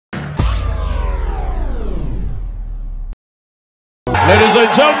Ladies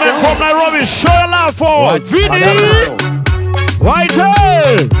and gentlemen from Nairobi, show your love for Vinny. Baite.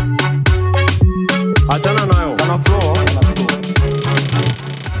 Achana nayo, kana flow.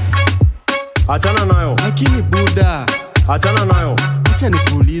 Achana nayo. Lakini Buda, achana nayo. Acha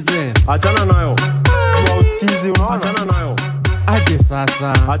nikuulize. Achana nayo. Kwa usikizi unaona? Achana nayo. Aje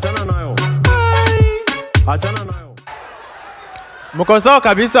sasa. Achana nayo. Achana nayo. Mko sawa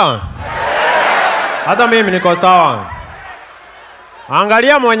kabisa? Hata mimi niko sawa.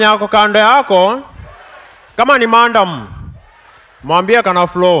 Angalia mwenye ako kando yako, kama ni mandam, mwambie kana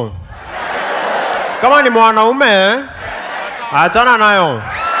flow. Kama ni mwanaume, achana nayo.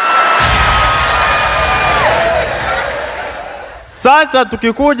 Sasa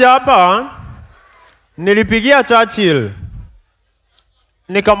tukikuja hapa, nilipigia Churchill.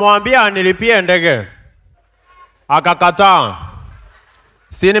 Nikamwambia nilipie ndege. Akakataa.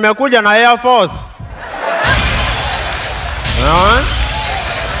 Si nimekuja na Air Force.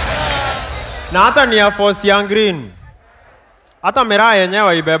 Na hata ni Air Force ya green. Hata miraa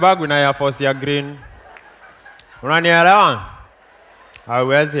yenyewe ibebagu na Air Force ya green. Unanielewa?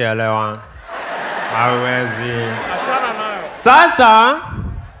 Hauwezi elewa. Hauwezi. Sasa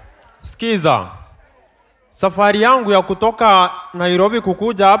sikiza. Safari yangu ya kutoka Nairobi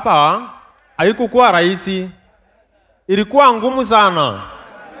kukuja hapa haikukuwa rahisi. Ilikuwa ngumu sana.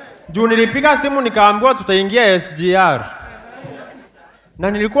 Juu nilipiga simu nikaambiwa tutaingia SGR.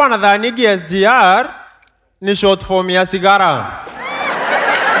 Na nilikuwa nadhanigi SGR ni short form ya sigara.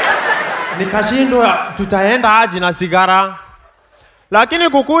 Nikashindwa tutaenda aje na sigara. Lakini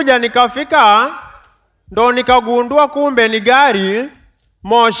kukuja nikafika ndo nikagundua kumbe ni gari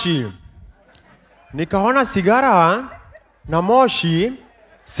moshi. Nikaona sigara na moshi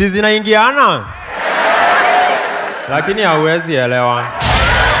si zinaingiana. Lakini hauwezi elewa.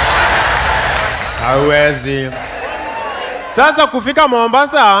 Hauwezi. Sasa kufika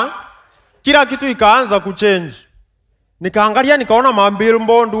Mombasa, kila kitu ikaanza kuchange. Nikaangalia nikaona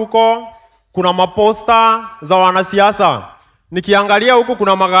mabillboard huko, kuna maposta za wanasiasa. Nikiangalia huku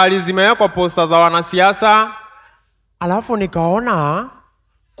kuna magari zimewekwa posta za wanasiasa. Alafu nikaona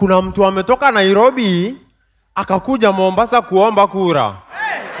kuna mtu ametoka Nairobi akakuja Mombasa kuomba kura.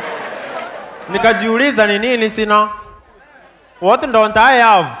 Nikajiuliza ni nini sina? What don't I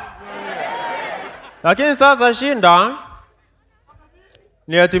have? Lakini sasa shinda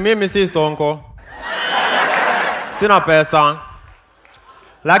ni ati mimi si sonko. Sina pesa.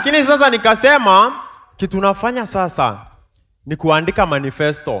 Lakini sasa nikasema kitu nafanya sasa ni kuandika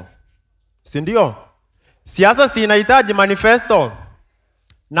manifesto. Si ndio? Siasa si inahitaji manifesto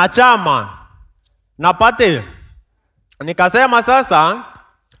na chama na party. Nikasema sasa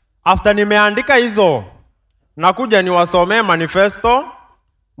after nimeandika hizo nakuja niwasomee manifesto,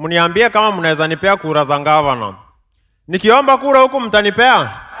 mniambie kama mnaweza nipea kura za gavana. Nikiomba kura huku mtanipea?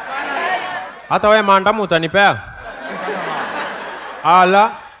 Hata wewe maandamu utanipea?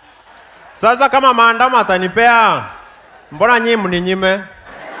 Ala. Sasa kama maandamu atanipea, mbona nyinyi mninyime?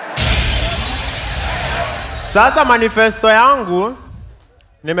 Sasa manifesto yangu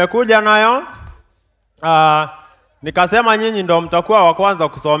nimekuja nayo. Nikasema nyinyi ndio mtakuwa wa kwanza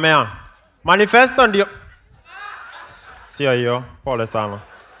kusomea. Manifesto ndio sio hiyo. Pole sana.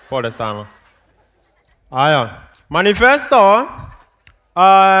 Pole sana. Haya. Manifesto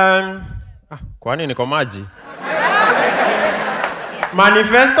kwani niko maji?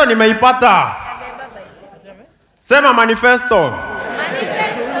 Manifesto nimeipata. Sema manifesto.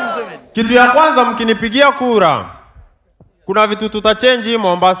 Kitu ya kwanza mkinipigia kura, kuna vitu tutachange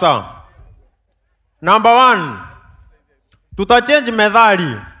Mombasa. Number 1, tutachange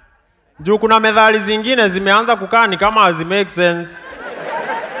methali. Juu kuna methali zingine zimeanza kukaa ni kama hazi make sense.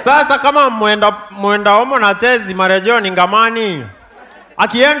 Sasa kama mwenda homo na tezi marejeo ni ngamani,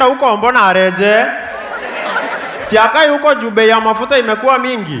 akienda huko mbona areje? Si akai huko juu bei ya mafuta imekuwa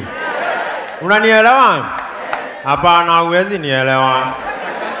mingi. Unanielewa? Hapana, hauwezi nielewa.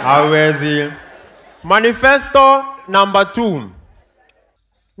 Hauwezi. Manifesto number 2.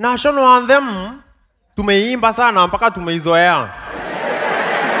 National anthem tumeimba sana mpaka tumeizoea.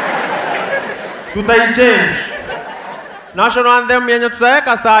 Tutaichange. National anthem yenye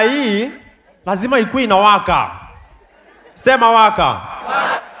tutaweka saa hii lazima ikuwe inawaka. Sema waka.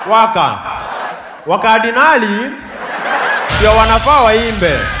 Waka. Wakardinali ndio wanafaa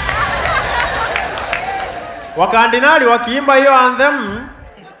waimbe. Wakardinali wakiimba hiyo anthem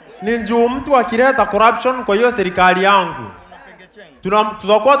ni njoo mtu akileta corruption kwa hiyo serikali yangu.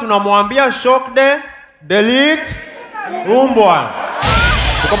 Tutakuwa tunamwambia shock de delete umbwa.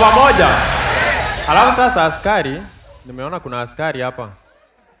 Tuko pamoja. Alafu sasa askari, nimeona kuna askari hapa.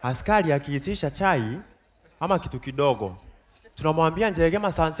 Askari akiitisha chai ama kitu kidogo, tunamwambia Njege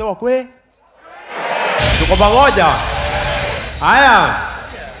Masanse wakwe. Tuko pamoja. Haya.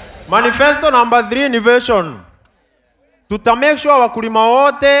 Manifesto number 3 ni vision. Tuta make sure wakulima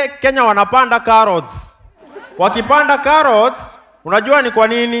wote Kenya wanapanda carrots. Wakipanda carrots, unajua ni kwa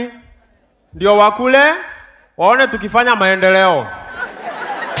nini? Ndio wakule, waone tukifanya maendeleo.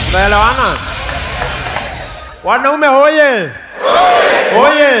 Tunaelewana? Wanaume hoye!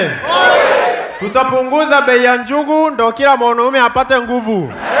 Hoye! Tutapunguza bei ya njugu ndio kila mwanaume apate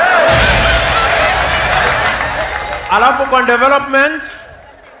nguvu. Alafu kwa development,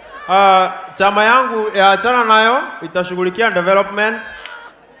 chama yangu ya achana nayo itashughulikia development.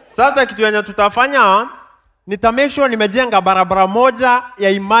 Sasa kitu yenye tutafanya, nita make sure nimejenga barabara moja ya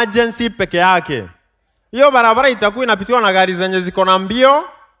emergency peke yake. Hiyo barabara itakuwa inapitiwa na gari zenye ziko na mbio,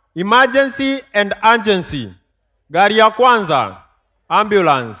 emergency and urgency. Gari ya kwanza,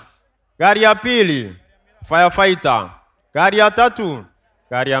 ambulance. Gari ya pili, firefighter. Gari ya tatu,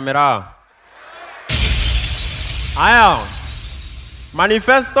 gari ya miraa. Aya.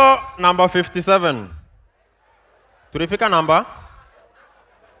 Manifesto number 57. Tulifika number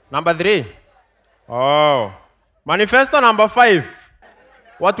 3. Oh. Manifesto number 5.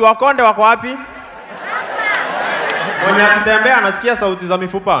 Watu wa Konde wako wapi? Mwenye akitembea anasikia sauti za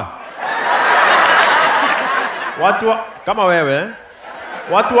mifupa. Kama wewe.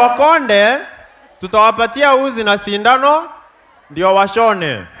 Watu wa Konde tutawapatia uzi na sindano ndio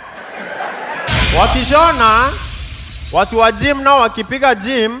washone. Wakishona, watu wa gym nao wakipiga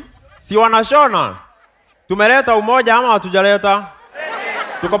gym si wanashona. Tumeleta umoja ama hatujaleta?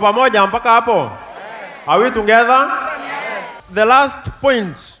 Tuko pamoja mpaka hapo? Are we together? The last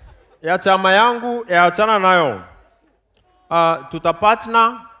point ya chama yangu ya achana nayo.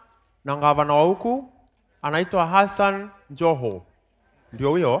 Tutapartner na gavana wa huku anaitwa Hassan Joho. Ndio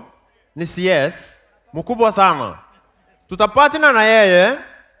huyo, ni CS mkubwa sana. Tutapartner na yeye,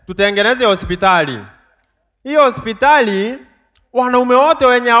 tutengeneze hospitali. Hiyo hospitali wanaume wote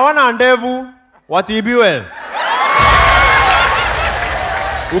wenye hawana ndevu watibiwe.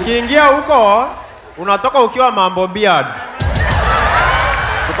 Ukiingia huko unatoka ukiwa mambo beard.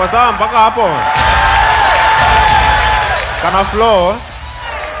 Tuko sawa mpaka hapo? Kana flow.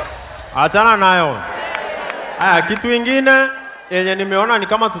 Achana nayo. Haya, kitu ingine yenye nimeona ni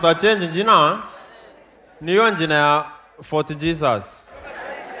kama tutachange jina. Ni hiyo jina ya Fort Jesus.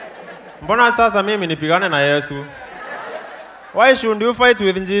 Mbona sasa mimi nipigane na Yesu? Why should you fight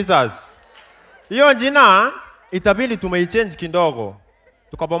with Jesus? Hiyo jina itabidi tumeichange kidogo.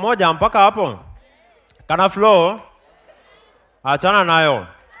 Tuko pamoja mpaka hapo? Kana flow. Achana nayo.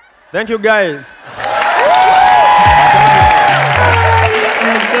 Thank you guys.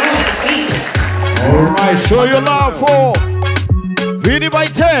 All right, show your love for Vinnie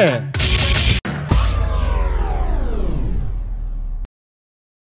Baite.